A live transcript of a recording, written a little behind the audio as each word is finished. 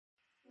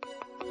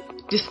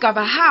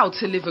Discover how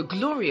to live a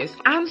glorious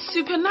and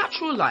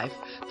supernatural life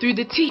through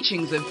the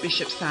teachings of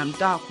Bishop Sam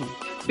Darkman.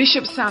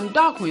 Bishop Sam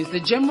Darkman is the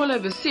General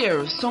Overseer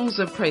of Songs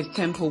of Praise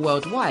Temple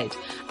Worldwide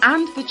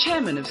and the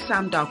Chairman of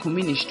Sam Darkman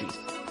Ministries.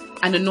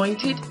 An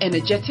anointed,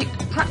 energetic,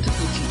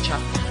 practical teacher,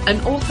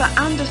 an author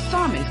and a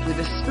psalmist with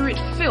a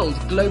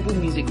spirit-filled global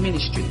music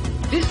ministry.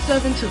 This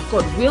servant of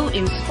God will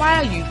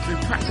inspire you through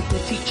practical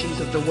teachings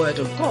of the Word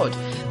of God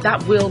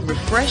that will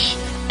refresh,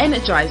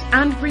 energize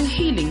and bring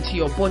healing to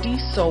your body,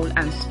 soul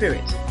and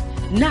spirit.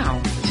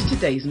 Now to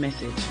today's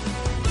message.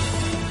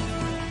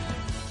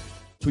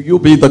 To you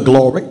be the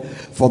glory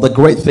for the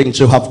great things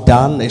you have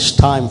done. It's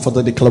time for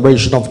the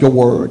declaration of your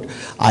word.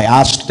 I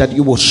ask that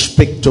you will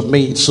speak to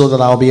me so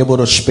that I'll be able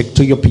to speak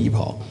to your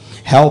people.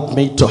 Help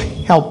me to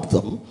help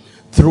them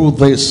through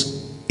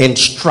this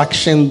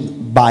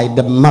instruction by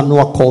the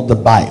manual called the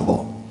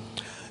Bible.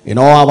 In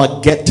all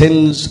our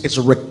gettings, it's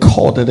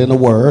recorded in a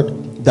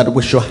word that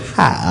we should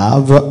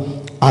have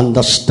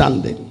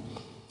understanding.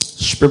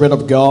 Spirit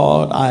of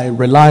God, I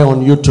rely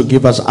on you to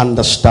give us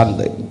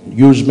understanding.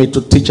 Use me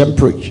to teach and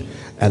preach.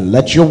 And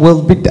let your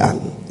will be done,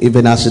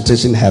 even as it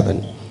is in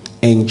heaven.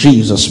 In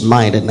Jesus'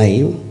 mighty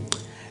name,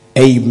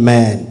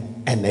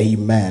 amen and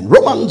amen.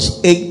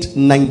 Romans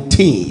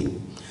 8:19.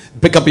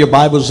 Pick up your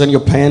Bibles and your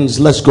pens.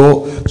 Let's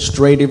go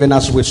straight even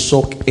as we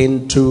soak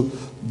into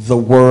the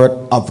word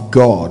of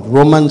God.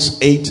 Romans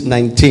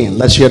 8:19.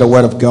 Let's hear the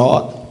word of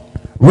God.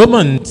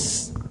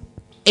 Romans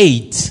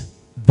 8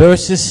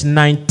 verses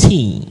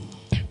 19.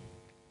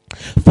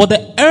 For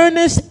the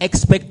earnest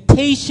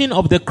expectation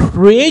of the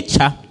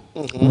creature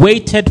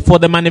waited for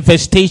the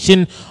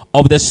manifestation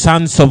of the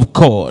sons of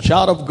God.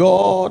 Child of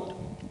God,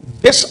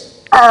 this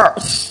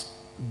earth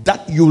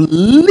that you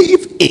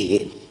live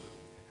in,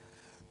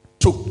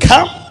 to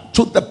come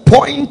to the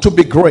point to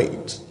be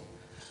great,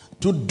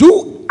 to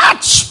do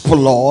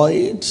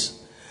exploits,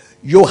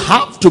 you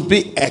have to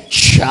be a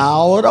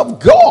child of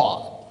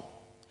God.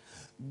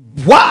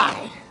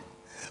 Why?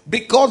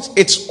 Because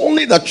it's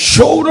only the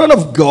children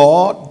of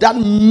God that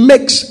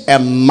makes a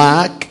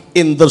mark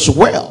in this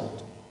world.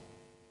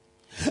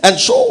 And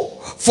so,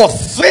 for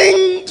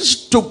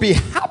things to be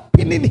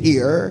happening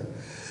here,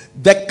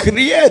 the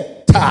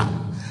Creator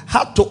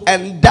had to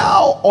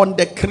endow on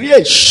the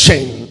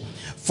creation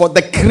for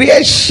the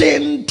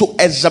creation to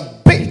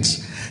exhibit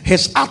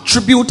his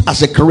attribute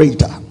as a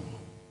creator.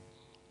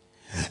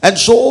 And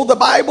so the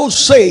Bible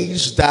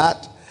says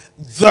that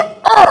the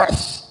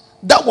earth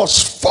that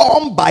was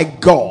formed by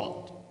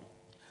God,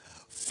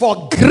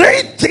 for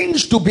great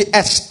things to be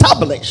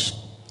established,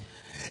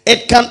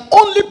 it can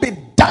only be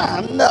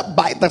done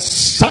by the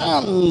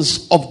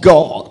sons of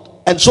God.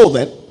 And so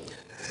then,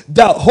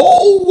 the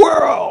whole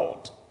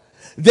world,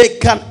 they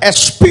can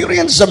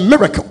experience a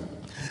miracle.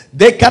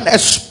 They can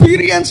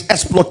experience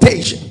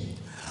exploitation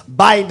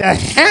by the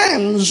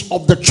hands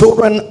of the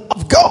children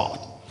of God.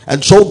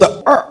 And so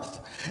the earth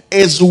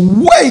is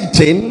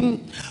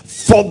waiting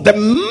for the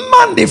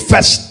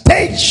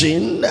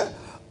manifestation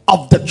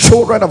of the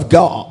children of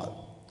God.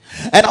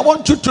 And I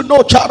want you to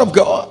know, child of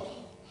God,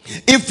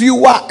 if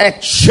you are a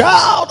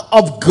child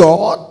of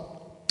God,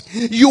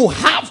 you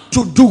have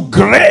to do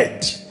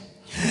great.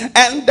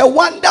 And the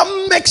one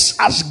that makes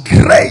us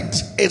great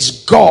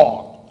is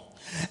God.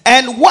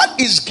 And what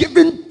is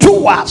given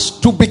to us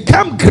to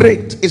become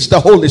great is the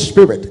Holy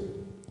Spirit.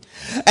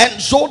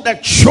 And so the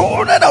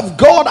children of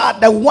God are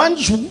the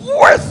ones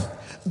with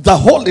the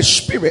Holy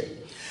Spirit.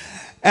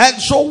 And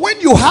so when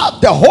you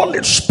have the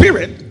Holy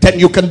Spirit, then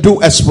you can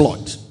do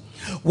exploit.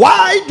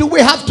 Why do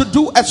we have to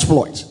do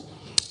exploit?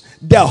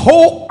 The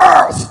whole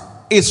earth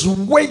is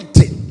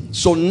waiting.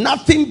 So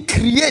nothing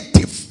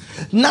creative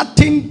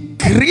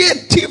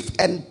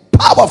and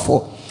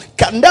powerful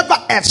can never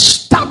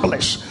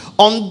establish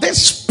on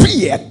this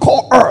sphere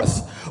called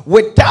earth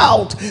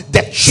without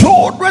the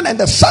children and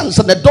the sons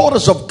and the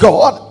daughters of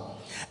God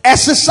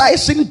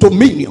exercising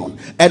dominion.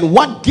 And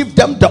what gives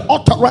them the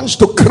utterance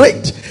to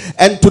create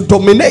and to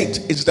dominate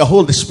is the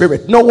Holy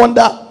Spirit. No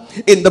wonder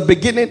in the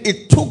beginning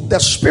it took the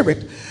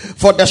Spirit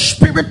for the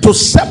Spirit to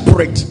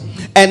separate,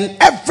 and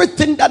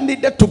everything that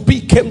needed to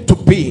be came to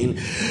being.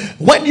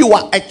 When you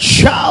are a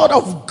child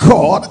of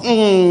God,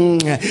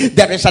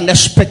 there is an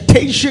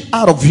expectation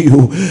out of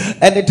you,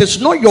 and it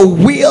is not your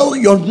will,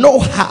 your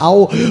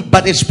know-how,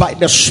 but it's by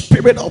the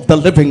Spirit of the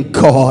living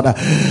God.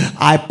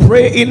 I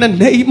pray in the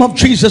name of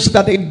Jesus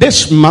that in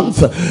this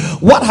month,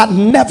 what had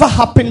never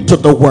happened to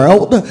the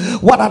world,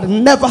 what had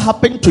never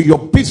happened to your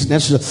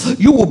business,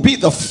 you will be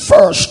the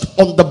first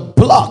on the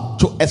block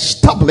to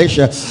establish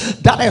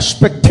that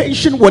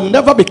expectation will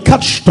never be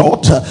cut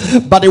short,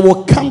 but it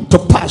will come to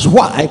pass.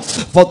 Why?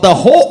 For the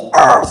whole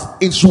earth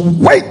is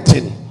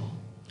waiting.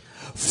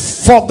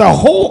 For the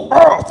whole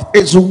earth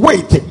is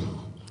waiting.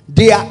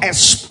 They are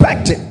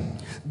expecting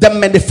the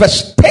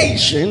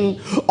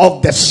manifestation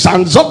of the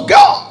sons of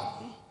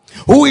God.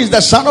 Who is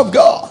the Son of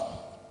God?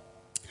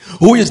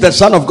 Who is the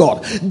Son of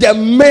God? The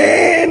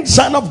main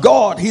Son of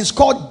God. He's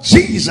called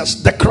Jesus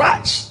the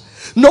Christ.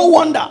 No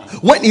wonder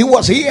when he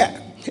was here,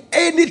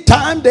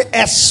 anytime they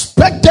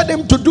expected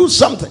him to do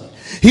something,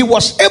 he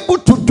was able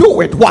to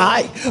do it.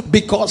 Why?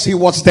 Because he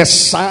was the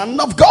Son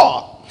of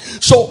God.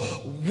 So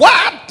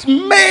what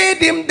made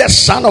him the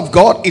Son of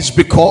God is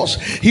because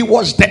he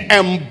was the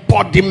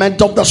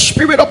embodiment of the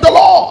Spirit of the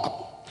Lord.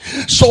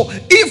 So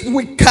if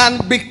we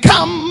can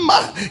become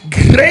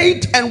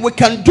great and we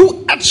can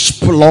do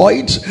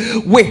exploits,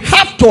 we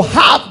have to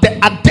have the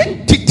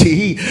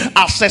identity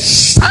as a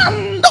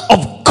son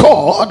of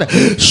God,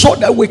 so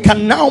that we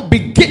can now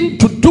begin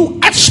to do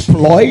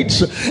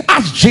exploits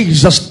as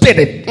Jesus did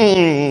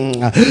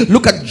it.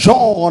 Look at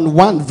John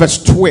 1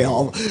 verse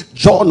 12.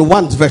 John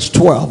 1 verse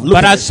 12.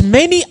 But as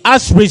many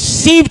as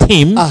received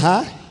him,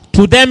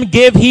 to them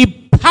gave he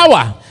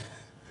power.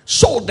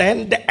 So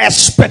then the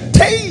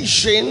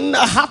expectation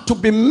had to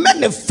be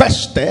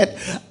manifested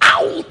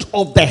out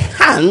of the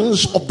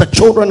hands of the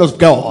children of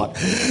God.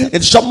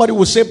 And somebody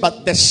will say,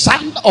 but the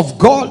Son of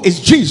God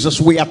is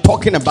Jesus we are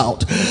talking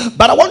about.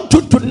 But I want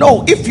you to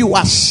know, if you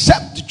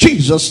accept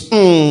Jesus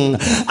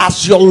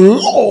as your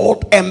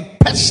Lord and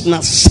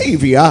personal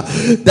Savior,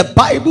 the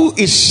Bible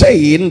is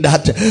saying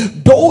that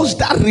those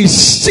that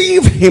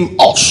receive him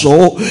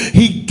also,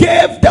 he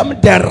gave them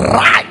the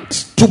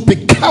right to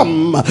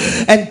become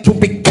and to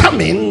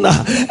becoming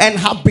and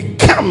have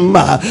become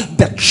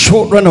the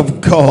children of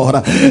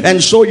God.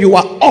 And so you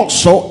are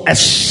also a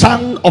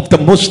son of the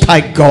Most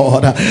High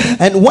God.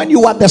 And when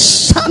you are the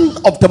son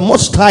of the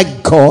Most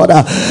High God,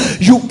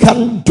 you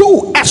can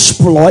do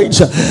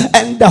exploits,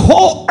 and the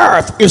whole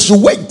earth is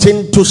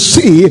waiting to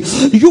see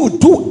you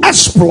do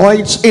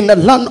exploits in the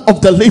land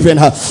of the living.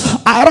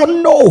 I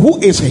don't know who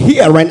is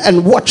hearing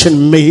and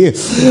watching me,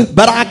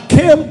 but I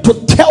came to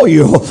tell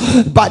you,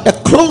 by the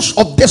close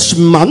of this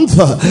month,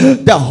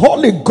 the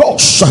Holy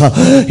Ghost,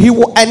 he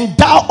will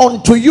endow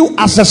unto you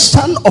as a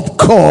son of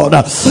God,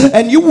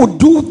 and you will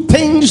do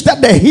things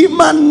that the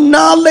human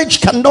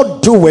knowledge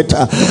cannot do it,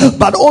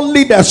 but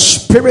only the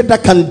Spirit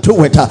that can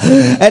do it.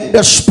 And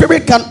the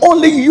Spirit can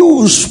only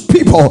use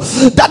people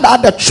that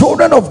are the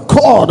children of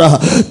God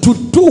to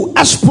do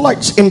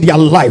exploits in their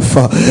life.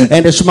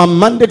 And it's my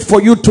mandate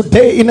for you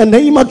today, in the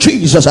name of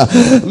Jesus,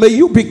 may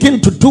you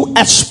begin to do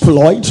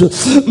exploits.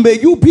 May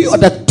you be at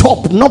the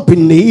top, not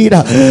beneath.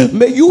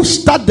 May you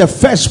start the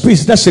first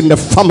business in the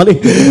family.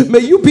 May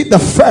you be the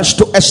first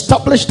to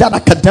establish that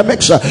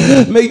academics.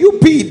 May you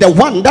be the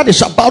one that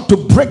is about to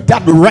break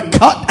that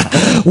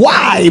record.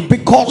 Why?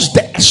 Because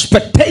the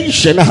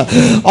expectation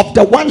of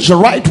the ones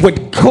right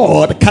with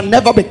God can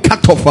never be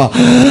cut off.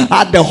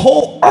 The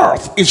whole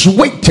earth is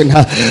waiting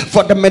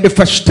for the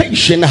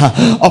manifestation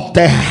of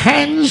the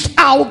hands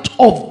out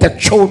of the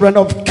children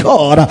of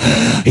God.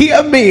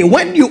 Hear me,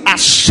 when you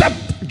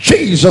accept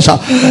Jesus,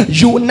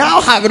 you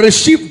now have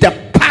received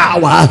the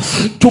power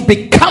to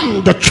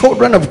become the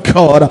children of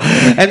God.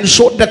 And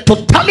so the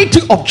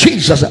totality of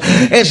Jesus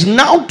is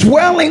now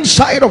dwelling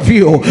inside of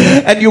you,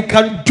 and you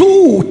can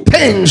do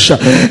things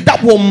that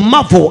will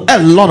marvel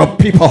a lot of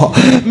people.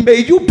 May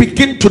you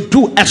begin to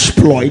do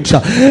exploits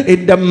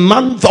in the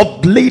month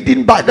of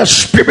leading by the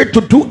Spirit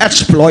to do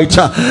exploits.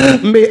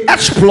 May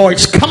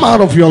exploits come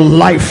out of your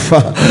life.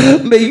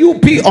 May you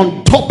be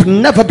on top,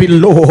 never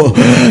below.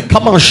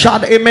 Come on,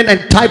 shout amen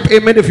and type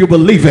amen if you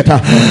believe it.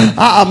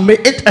 May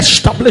it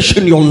establish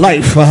in your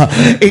life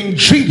in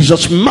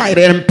Jesus'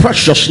 mighty and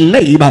precious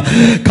name.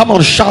 Come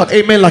on, shout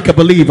amen like a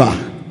believer.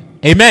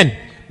 Amen.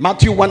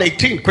 Matthew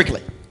 1:18,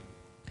 quickly.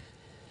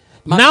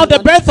 Now the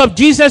birth of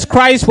Jesus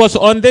Christ was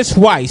on this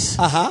wise.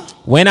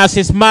 When as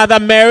his mother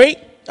Mary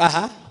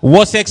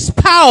was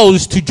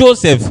espoused to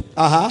Joseph,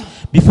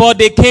 before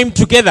they came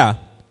together,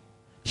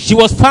 she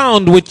was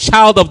found with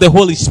child of the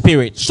Holy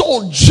Spirit.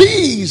 So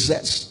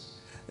Jesus,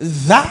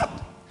 that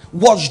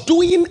was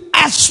doing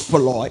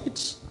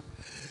exploits,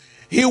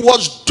 he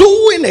was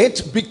doing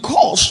it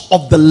because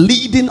of the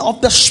leading of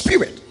the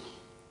Spirit.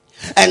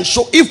 And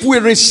so if we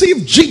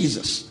receive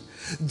Jesus,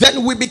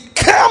 then we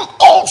become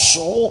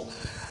also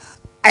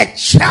a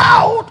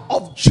child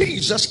of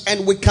Jesus,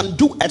 and we can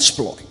do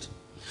exploit.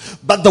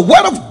 But the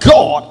word of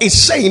God is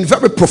saying,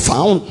 very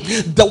profound,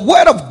 the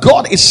word of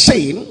God is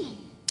saying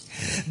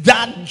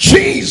that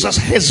Jesus,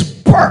 his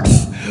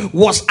birth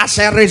was as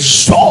a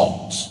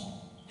result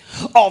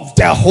of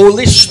the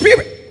Holy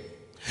Spirit.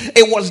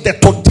 It was the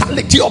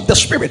totality of the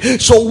Spirit.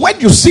 So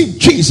when you see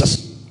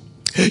Jesus,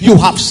 you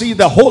have seen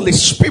the Holy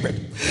Spirit.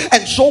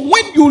 And so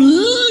when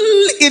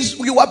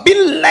you are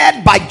being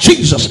led by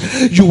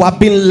Jesus, you are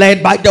being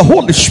led by the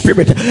Holy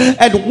Spirit.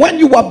 And when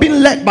you are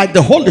being led by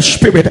the Holy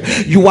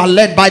Spirit, you are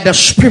led by the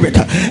Spirit.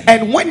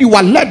 And when you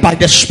are led by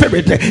the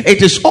Spirit,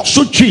 it is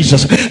also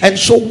Jesus. And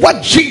so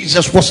what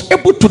Jesus was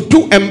able to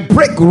do and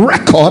break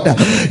record,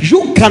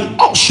 you can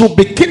also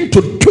begin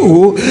to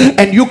do,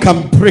 and you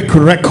can break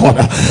record.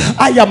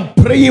 I am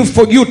praying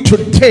for you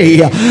today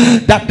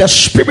that the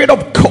Spirit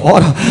of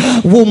God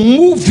will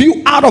move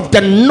you out of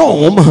the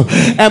norm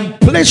and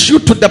place you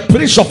to the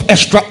place of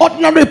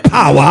extraordinary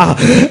power,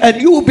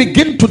 and you will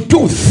begin to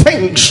do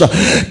things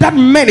that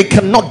many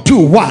cannot do.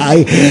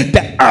 Why?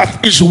 The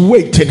earth is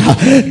waiting.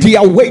 They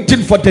are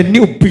waiting for the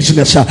new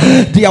business.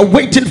 They are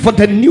waiting for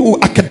the new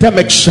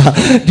academics.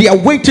 They are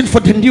waiting for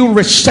the new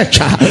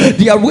researcher.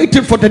 They are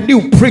waiting for the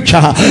new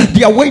preacher.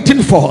 They are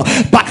waiting for,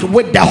 but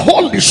with the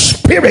Holy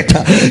Spirit,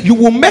 you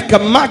will make a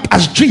mark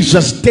as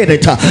Jesus did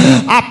it.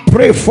 I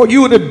pray for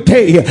you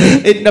today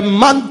in the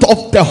month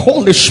of the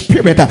Holy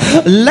Spirit,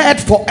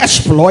 led for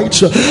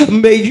exploits.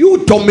 May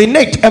you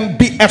dominate and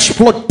be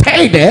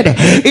exploited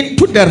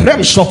into the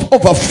realms of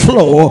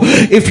overflow.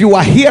 If you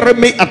are hearing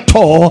me at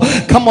all,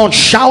 come on,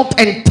 shout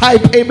and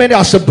type amen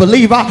as a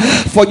believer,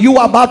 for you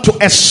are about to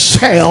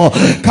excel.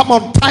 Come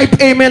on,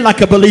 type amen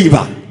like a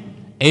believer.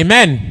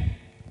 Amen.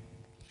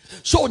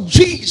 So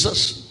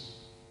Jesus,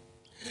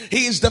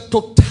 he is the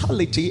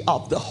totality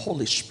of the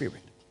Holy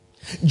Spirit.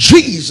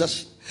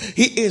 Jesus,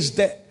 he is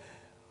the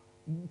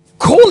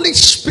Holy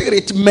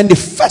Spirit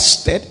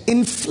manifested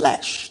in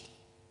flesh.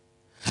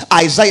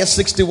 Isaiah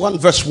 61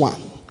 verse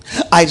 1.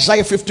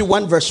 Isaiah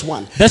 51 verse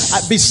 1.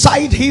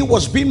 Beside he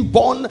was being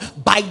born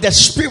by the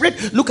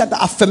Spirit. Look at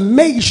the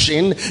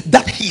affirmation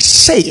that he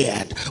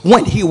said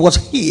when he was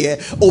here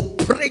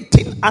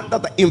operating under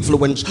the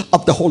influence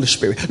of the Holy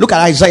Spirit. Look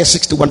at Isaiah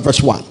 61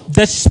 verse 1.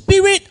 The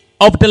Spirit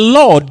of the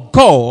Lord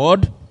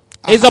God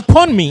is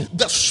upon me.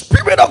 The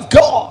Spirit of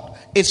God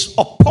is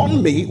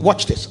upon me.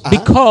 Watch this.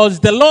 Because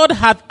the Lord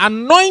hath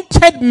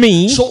anointed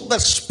me. So the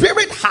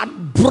Spirit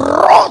had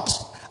brought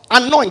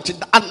anointing.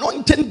 The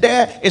anointing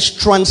there is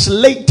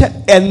translated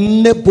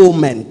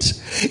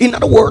enablement. In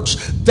other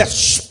words, the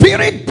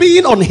Spirit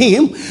being on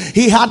him,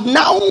 he had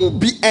now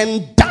been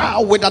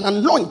endowed with an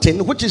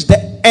anointing, which is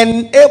the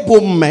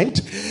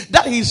enablement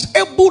that he's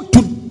able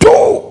to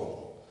do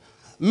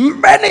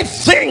many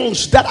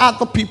things that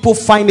other people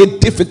find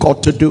it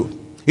difficult to do.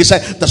 He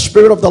said, the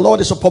Spirit of the Lord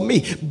is upon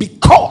me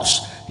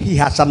because he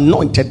has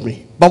anointed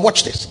me. But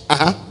watch this.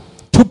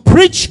 To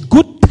preach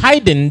good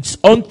tidings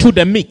unto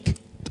the meek.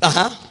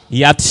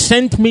 He hath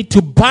sent me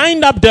to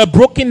bind up the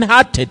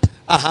brokenhearted,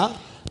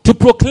 to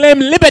proclaim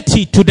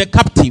liberty to the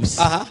captives,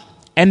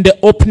 and the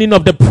opening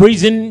of the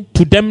prison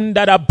to them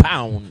that are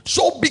bound.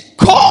 So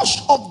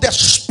because of the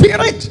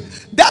Spirit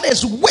that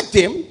is with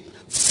him,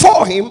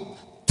 for him,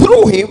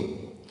 through him,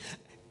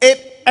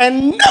 it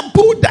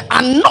enabled the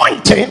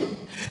anointing,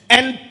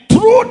 and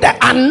through the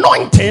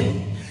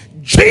anointing,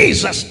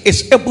 Jesus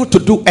is able to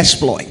do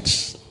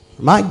exploits.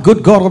 My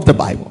good God of the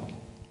Bible.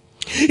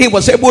 He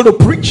was able to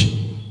preach.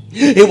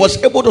 He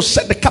was able to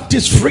set the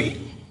captives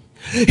free.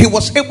 He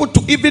was able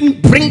to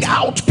even bring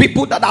out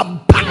people that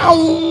are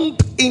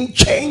bound in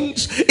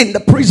chains in the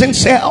prison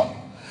cell.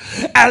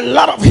 A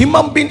lot of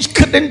human beings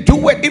couldn't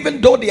do it, even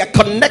though they are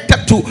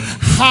connected to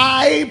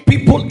high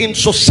people in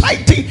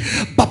society.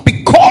 But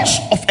because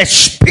of a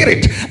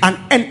spirit, an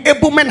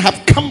enablement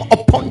have come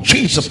upon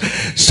Jesus,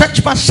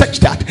 such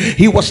that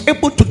he was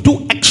able to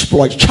do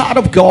exploits. Child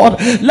of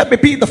God, let me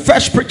be the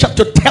first preacher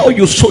to tell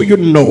you, so you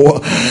know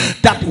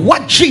that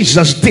what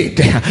Jesus did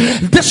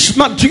this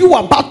month, you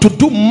are about to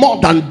do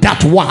more than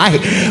that. Why?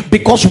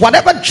 Because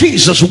whatever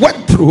Jesus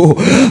went through,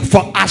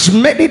 for as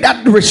many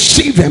that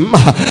receive him,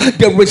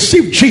 they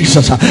receive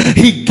Jesus.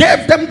 He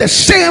gave them the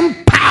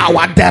same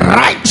power, the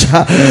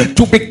right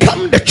to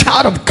become the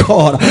child of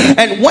God.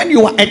 And when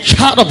you are a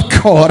child of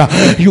God,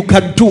 you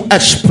can do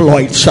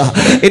exploits.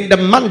 In the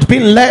month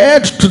being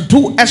led to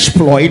do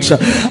exploits,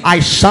 I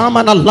sound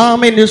an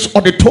alarm in this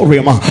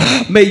auditorium.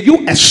 May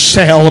you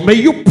excel, may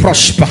you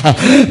prosper,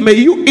 may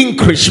you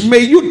increase, may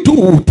you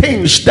do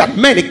things that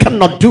many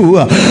cannot do.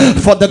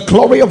 For the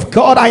glory of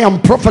God, I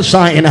am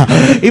prophesying.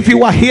 If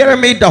you are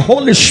hearing me, the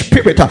Holy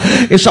Spirit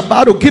is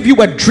about to give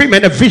you a dream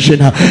and a vision.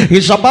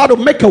 He's about to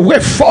make a way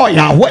for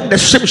you when there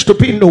seems to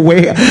be no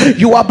way.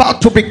 You are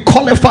about to be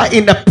qualified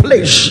in a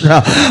place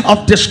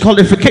of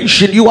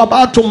disqualification. You are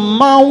about to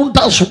mount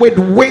us with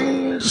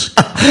wings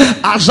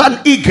as an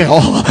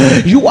eagle.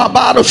 You are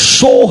about to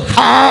soar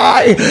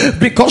high,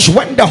 because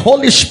when the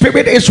Holy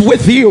Spirit is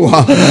with you,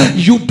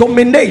 you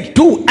dominate,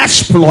 do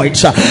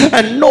exploits,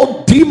 and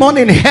no demon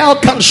in hell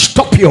can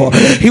stop you.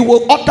 He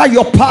will order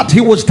your path,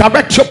 he will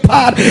direct your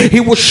path, he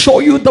will show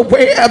you the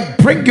way and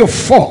bring you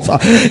forth.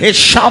 It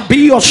shall be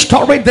your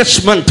story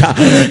this month.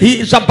 He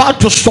is about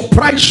to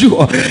surprise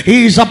you,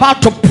 he is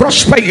about to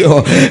prosper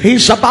you, he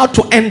is about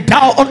to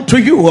endow unto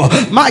you.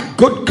 My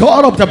good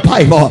God of the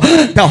Bible,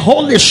 the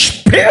Holy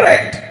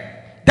Spirit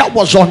that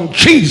was on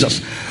Jesus,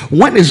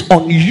 when it's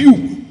on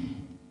you,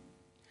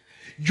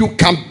 you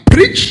can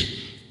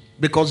preach,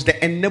 because the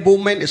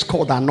enablement is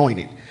called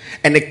anointing,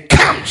 and it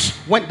comes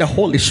when the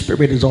Holy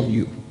Spirit is on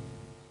you.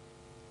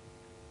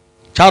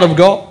 Child of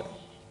God,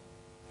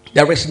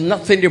 there is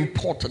nothing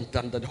important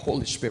than the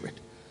Holy Spirit.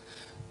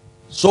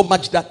 So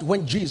much that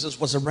when Jesus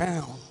was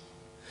around,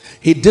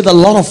 he did a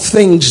lot of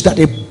things that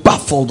it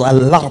baffled a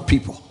lot of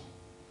people.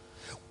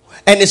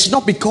 And it's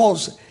not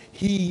because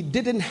he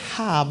didn't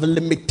have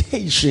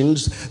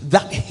limitations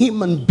that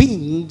human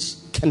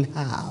beings can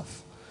have.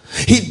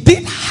 He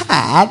did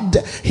had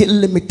his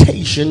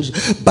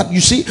limitations, but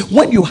you see,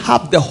 when you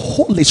have the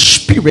Holy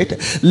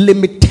Spirit,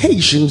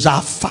 limitations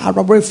are far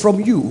away from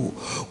you.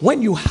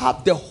 When you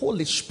have the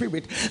Holy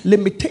Spirit,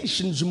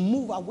 limitations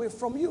move away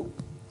from you.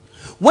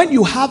 When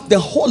you have the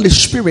Holy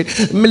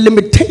Spirit,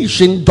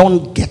 limitation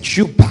don't get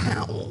you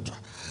bound.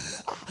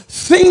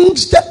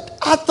 Things that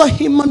other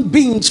human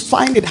beings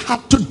find it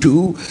hard to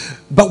do,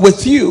 but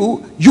with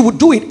you, you will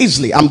do it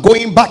easily. I'm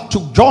going back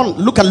to John.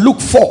 Look at Luke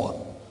 4.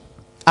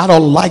 I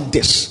don't like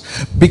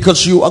this,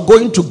 because you are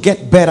going to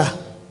get better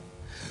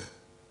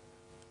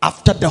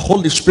after the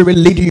Holy Spirit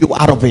leading you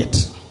out of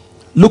it.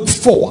 Luke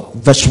 4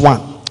 verse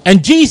 1.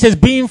 And Jesus,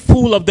 being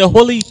full of the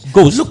Holy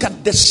Ghost. Look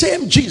at the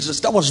same Jesus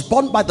that was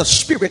born by the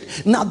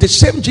Spirit. Now the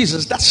same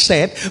Jesus that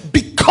said,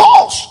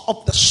 because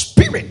of the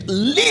Spirit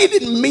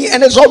leading me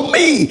and is on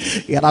me,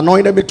 he had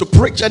anointed me to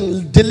preach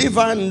and deliver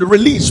and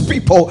release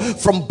people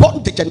from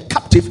bondage and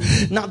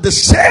captive. Now the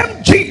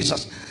same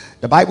Jesus,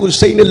 the Bible is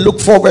saying in Luke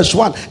 4 verse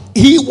 1,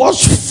 he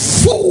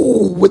was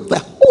full with the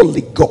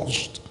Holy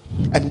Ghost.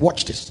 And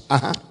watch this.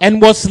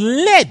 And was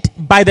led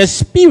by the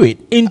Spirit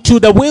into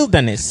the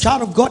wilderness.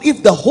 Child of God,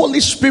 if the Holy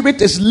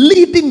Spirit is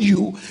leading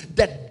you,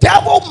 the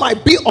devil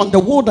might be on the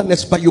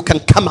wilderness, but you can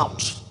come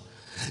out.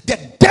 The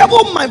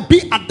devil might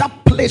be at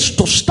that place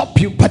to stop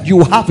you, but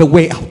you have a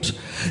way out.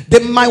 They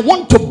might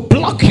want to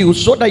block you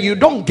so that you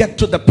don't get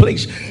to the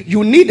place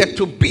you needed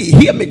to be.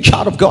 Hear me,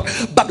 child of God.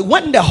 But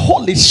when the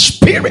Holy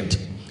Spirit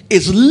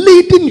is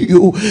leading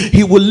you,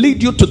 he will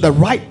lead you to the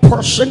right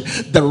person,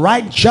 the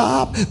right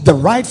job, the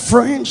right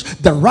friends,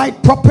 the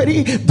right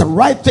property, the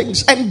right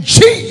things. And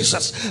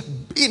Jesus,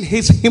 in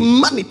his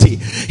humanity,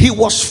 he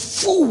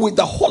was full with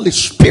the Holy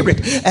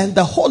Spirit, and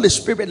the Holy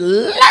Spirit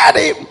led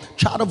him.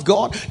 Child of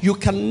God, you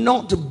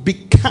cannot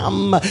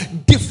become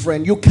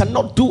different. You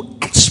cannot do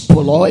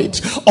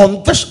exploits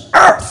on this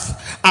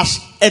earth as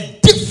a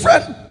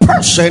different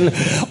person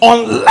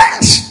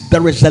unless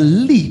there is a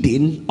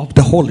leading of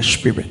the Holy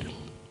Spirit.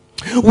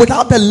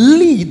 Without the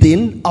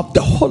leading of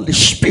the Holy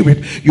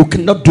Spirit, you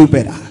cannot do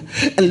better.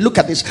 And look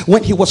at this.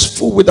 When he was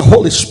full with the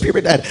Holy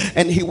Spirit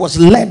and he was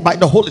led by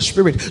the Holy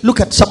Spirit,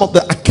 look at some of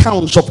the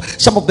accounts of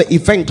some of the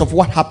events of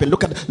what happened.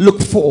 Look at Luke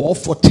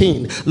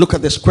 4:14. Look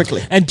at this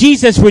quickly. And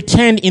Jesus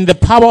returned in the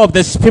power of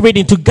the Spirit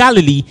into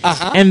Galilee,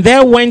 and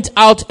there went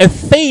out a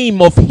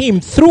fame of him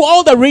through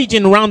all the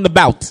region round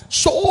about.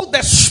 So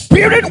the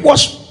Spirit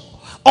was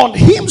on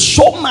him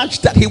so much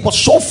that he was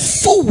so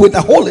full with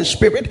the Holy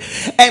Spirit,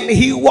 and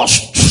he was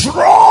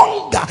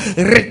strong,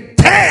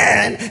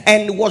 returned,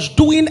 and was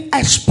doing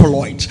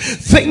exploits,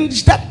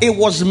 things that it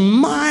was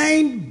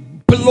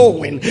mind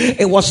blowing,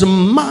 it was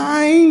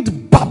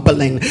mind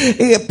babbling.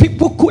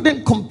 People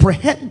couldn't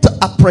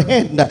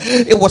apprehend.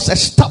 It was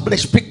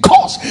established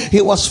because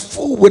he was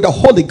full with the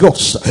Holy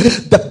Ghost.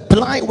 The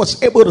blind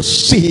was able to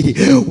see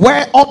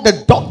where all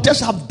the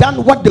doctors have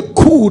done what they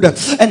could,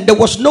 and there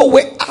was no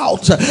way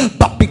out.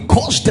 But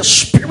because the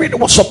Spirit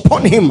was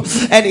upon him,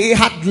 and he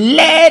had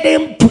led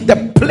him to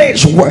the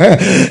place where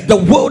the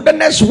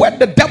wilderness, where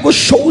the devil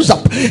shows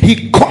up,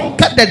 he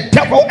conquered the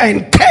devil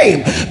and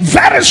came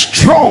very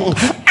strong.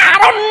 I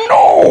don't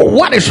know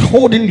what is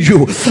holding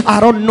you. I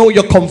don't know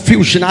your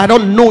confusion. I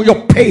don't know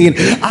your pain.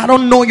 I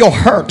don't know your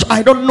hurt.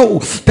 I don't know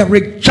the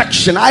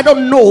rejection. I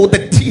don't know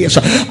the tears.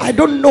 I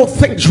don't know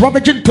things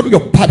ravaging through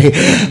your body.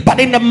 But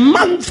in the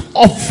month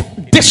of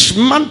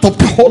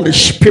the Holy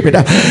Spirit,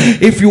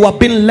 if you are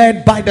being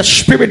led by the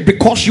Spirit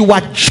because you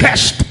are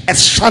just a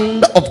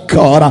son of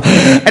God,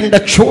 and the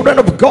children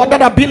of God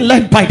that are being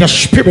led by the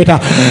Spirit,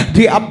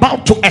 they are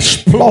about to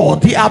explore,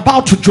 they are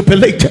about to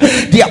jubilate,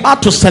 they are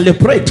about to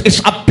celebrate. It's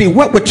a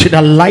bewitched in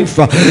a life.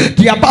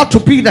 They are about to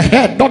be the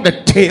head, not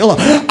the tail,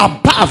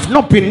 above,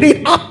 not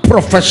beneath. I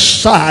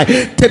prophesy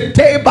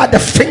today by the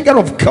finger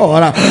of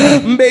God,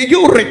 may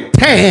you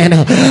return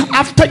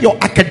after your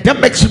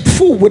academics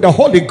full with the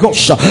Holy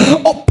Ghost.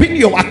 Open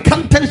your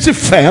accountancy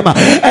firm,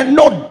 and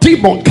no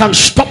demon can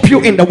stop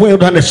you in the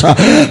wilderness.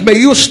 May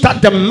you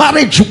start the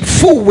marriage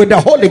full with the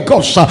Holy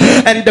Ghost,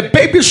 and the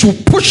babies will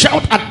push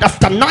out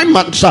after 9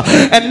 months,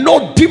 and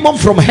no demon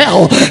from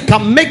hell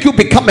can make you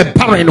become a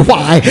barren.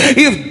 Why?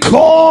 If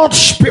God's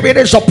Spirit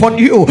is upon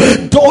you,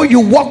 though you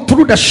walk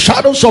through the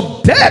shadows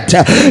of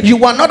death,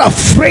 you are not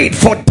afraid,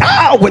 for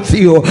thou with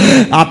you.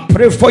 I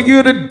pray for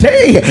you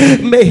today.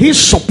 May he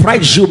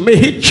surprise you, may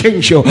he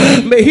change you,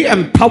 may he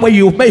empower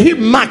you, may he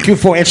mark you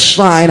for a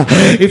sign.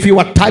 If you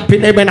are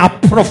typing amen, I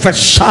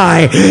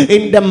prophesy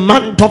in the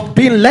month of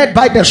being led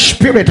by the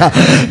Spirit,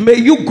 may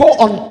you go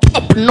on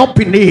top, not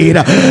beneath.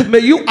 May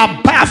you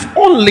above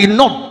only,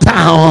 not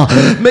down.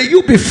 May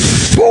you be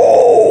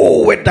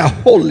full with the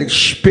Holy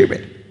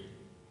Spirit.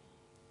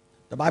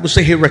 The Bible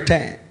says he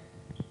returned.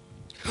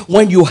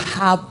 When you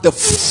have the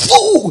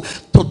full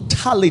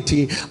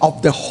totality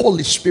of the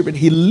Holy Spirit,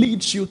 he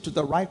leads you to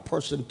the right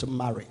person to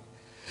marry.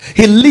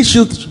 He leads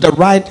you to the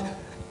right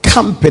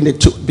company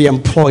to be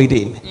employed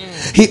in.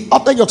 He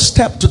ordered your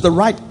step to the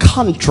right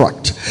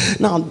contract.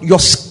 Now your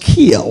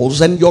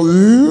skills and your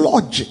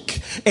logic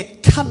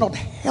It cannot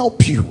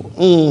help you.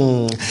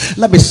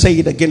 Let me say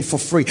it again for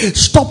free.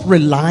 Stop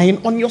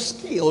relying on your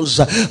skills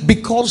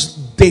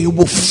because they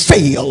will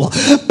fail.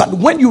 But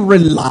when you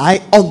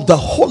rely on the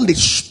Holy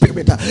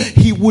Spirit,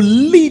 He will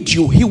lead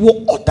you. He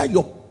will order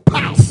your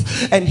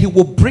path, and He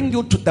will bring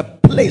you to the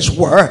place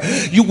where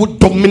you will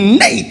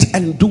dominate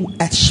and do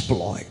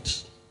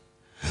exploits.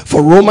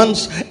 For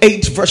Romans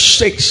 8 verse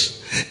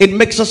 6, it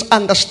makes us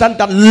understand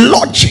that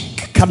logic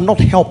cannot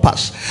help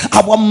us.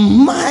 Our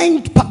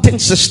mind pattern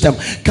system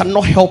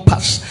cannot help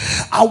us.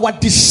 Our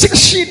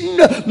decision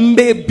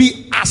may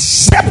be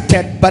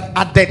accepted, but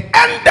at the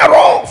end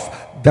thereof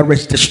there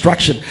is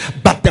destruction.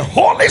 But the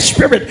Holy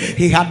Spirit,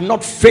 He had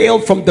not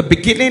failed from the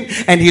beginning,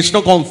 and He's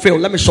not going to fail.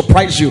 Let me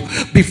surprise you.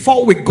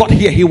 Before we got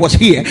here, He was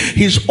here.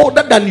 He's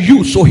older than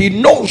you, so He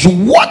knows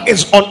what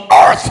is on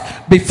earth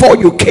before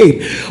you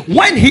came.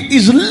 When He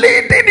is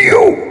leading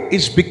you,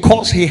 it's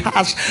because He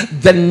has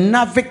the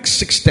Navic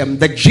system,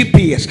 the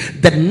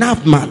GPS, the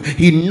Navman.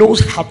 He knows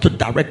how to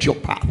direct your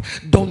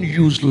path. Don't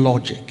use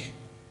logic.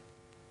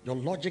 Your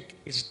logic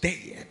is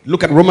dead.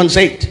 Look at Romans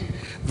 8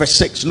 verse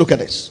 6. Look at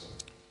this.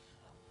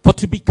 For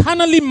to be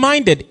carnally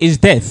minded is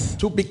death.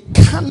 To be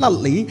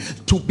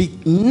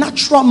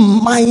natural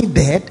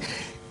minded,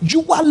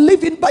 you are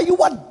living, but you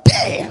are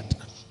dead.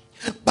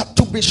 But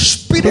to be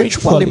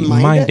spiritually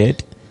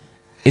minded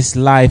is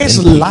life.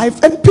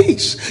 Life and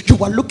peace.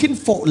 You are looking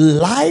for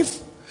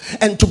life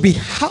and to be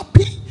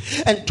happy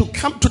and to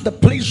come to the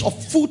place of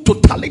full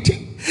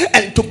totality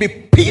and to be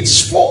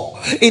peaceful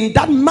in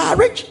that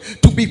marriage,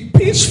 to be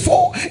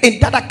peaceful in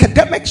that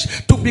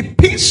academics, to be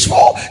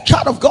peaceful,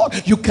 child of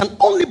God. You can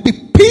only be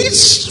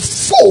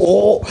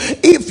peaceful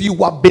if you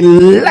have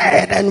been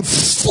led and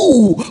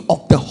full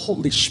of the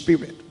Holy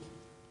Spirit.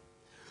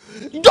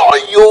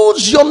 Don't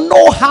use your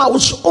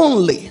know-hows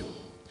only.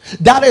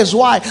 That is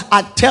why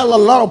I tell a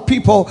lot of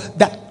people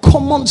that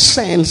common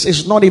sense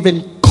is not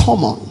even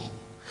common.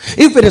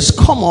 If it is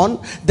common,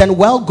 then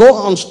well, go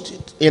on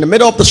in the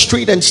middle of the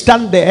street and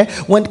stand there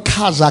when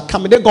cars are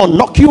coming. They're going to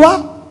knock you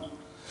out.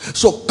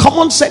 So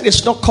common sense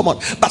is not common.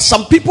 But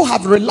some people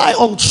have relied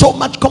on so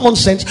much common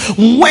sense.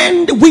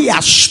 When we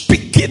are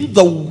speaking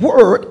the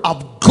word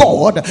of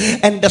God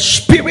and the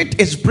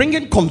Spirit is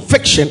bringing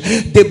conviction,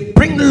 they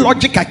bring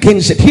logic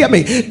against it. Hear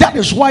me. That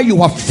is why you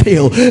have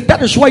failed.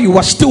 That is why you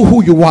are still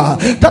who you are.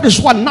 That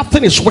is why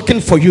nothing is working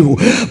for you.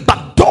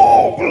 But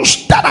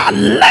those that are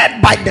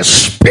led by the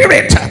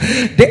Spirit,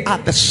 they are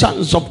the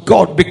sons of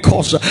God,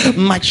 because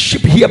my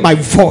sheep hear my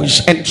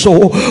voice. And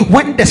so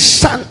when the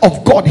Son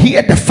of God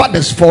hear the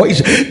Father's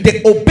voice,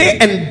 they obey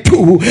and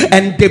do,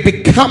 and they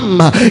become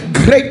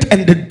great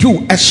and they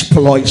do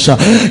exploits.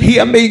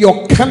 Hear me.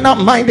 Your carnal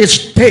mind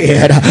is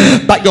dead,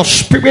 but your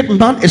spirit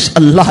man is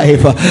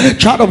alive.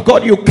 Child of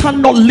God, you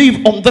cannot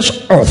live on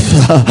this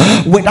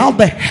earth without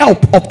the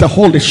help of the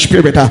Holy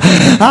Spirit.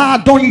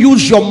 Don't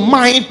use your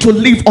mind to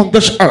live on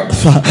this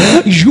earth.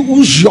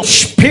 Use your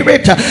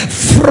spirit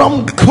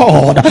from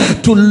God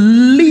to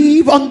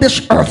live on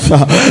this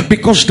earth,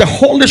 because the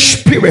Holy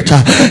Spirit,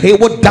 it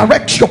will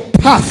direct your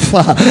path.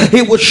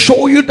 It will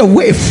show you the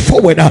way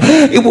forward.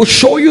 It will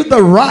show you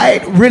the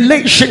right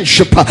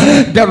relationship,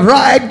 the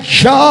right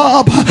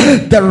job,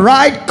 the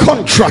right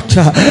contract,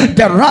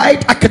 the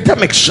right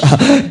academics,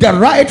 the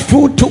right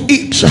food to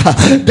eat,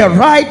 the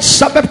right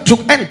suburb to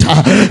enter,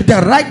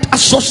 the right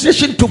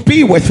association to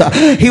be with.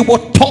 He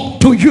will talk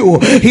to you.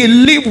 He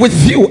live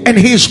with you, and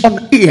He's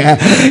on ear.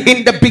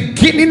 In the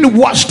beginning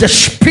was the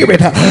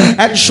Spirit,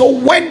 and so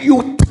when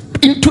you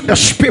into the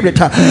Spirit,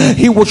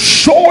 He will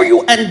show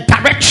you and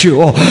direct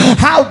you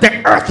how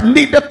the earth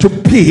needed to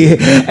be,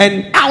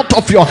 and out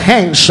of your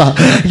hands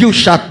you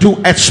shall do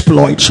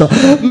exploits.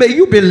 May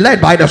you be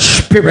led by the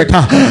Spirit.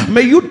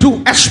 May you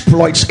do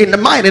exploits in the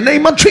mighty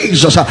name of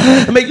Jesus.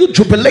 May you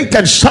jubilate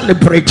and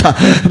celebrate.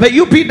 May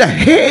you be the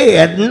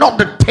head, not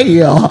the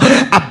tail,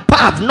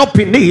 above, not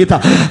beneath.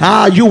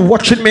 You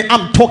watching me,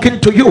 I'm talking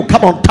to you.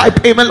 Come on,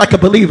 type amen like a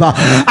believer.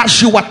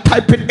 As you are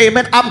typing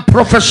amen, I'm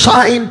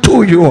prophesying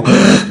to you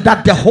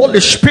that the Holy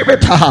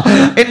Spirit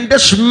in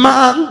this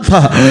month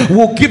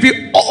will give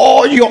you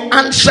all your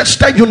answers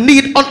that you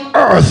need on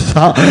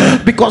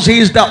earth, because He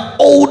is the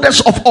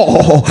oldest of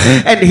all,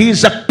 and He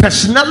is a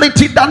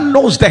personality that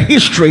knows the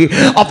history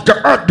of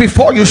the earth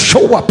before you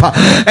show up.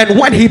 And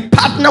when He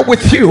partner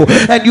with you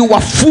and you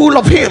are full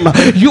of Him,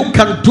 you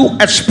can do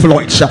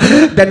exploits.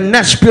 The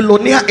next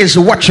billionaire is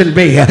watching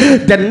me.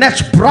 The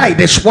next bride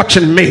is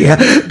watching me.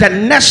 The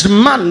next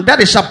man that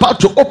is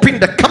about to open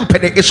the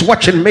company is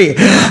watching me.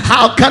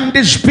 How can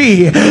this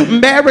be?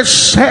 Mary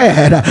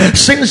said,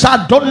 since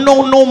I don't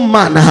know no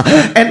man,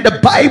 and the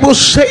Bible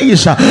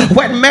says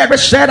when Mary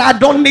said, I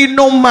don't need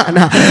no man,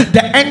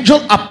 the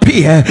angel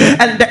appeared,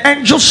 and the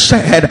angel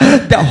said,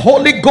 the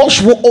Holy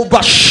Ghost will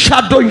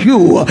overshadow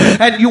you,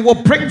 and you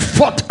will bring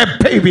forth a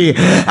baby.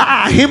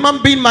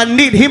 Human being might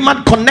need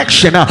human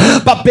connection,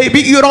 but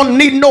baby, you don't don't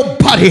need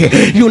nobody.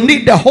 You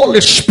need the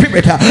Holy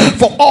Spirit.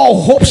 For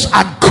all hopes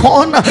are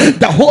gone.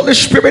 The Holy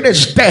Spirit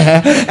is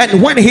there.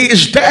 And when he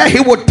is there, he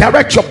will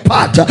direct your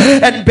path.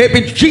 And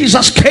baby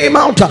Jesus came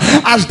out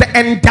as the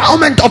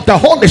endowment of the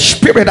Holy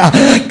Spirit.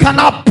 Can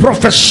I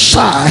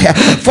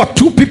prophesy for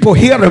two people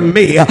hearing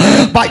me?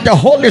 By the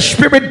Holy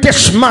Spirit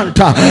this month,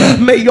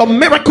 may your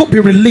miracle be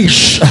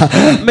released.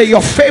 May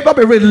your favor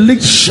be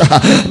released.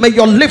 May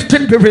your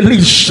lifting be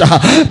released.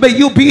 May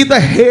you be the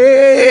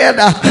head,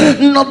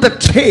 not the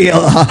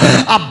tail.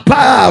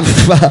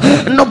 Above,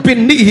 not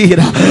beneath.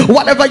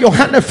 Whatever your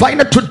hand is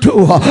finding to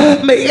do,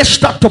 may it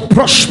start to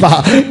prosper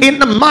in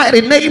the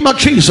mighty name of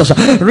Jesus.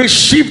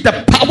 Receive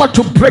the power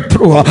to break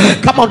through.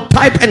 Come on,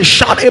 type and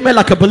shout amen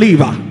like a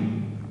believer.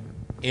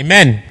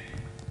 Amen.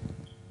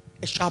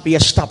 It shall be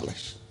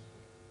established.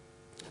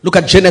 Look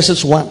at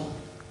Genesis 1.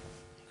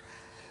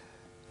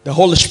 The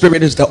Holy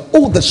Spirit is the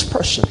oldest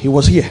person. He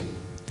was here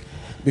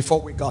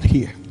before we got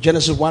here.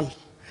 Genesis 1,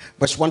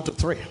 verse 1 to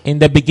 3. In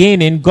the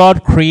beginning,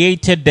 God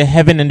created the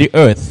heaven and the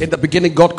earth. In the beginning, God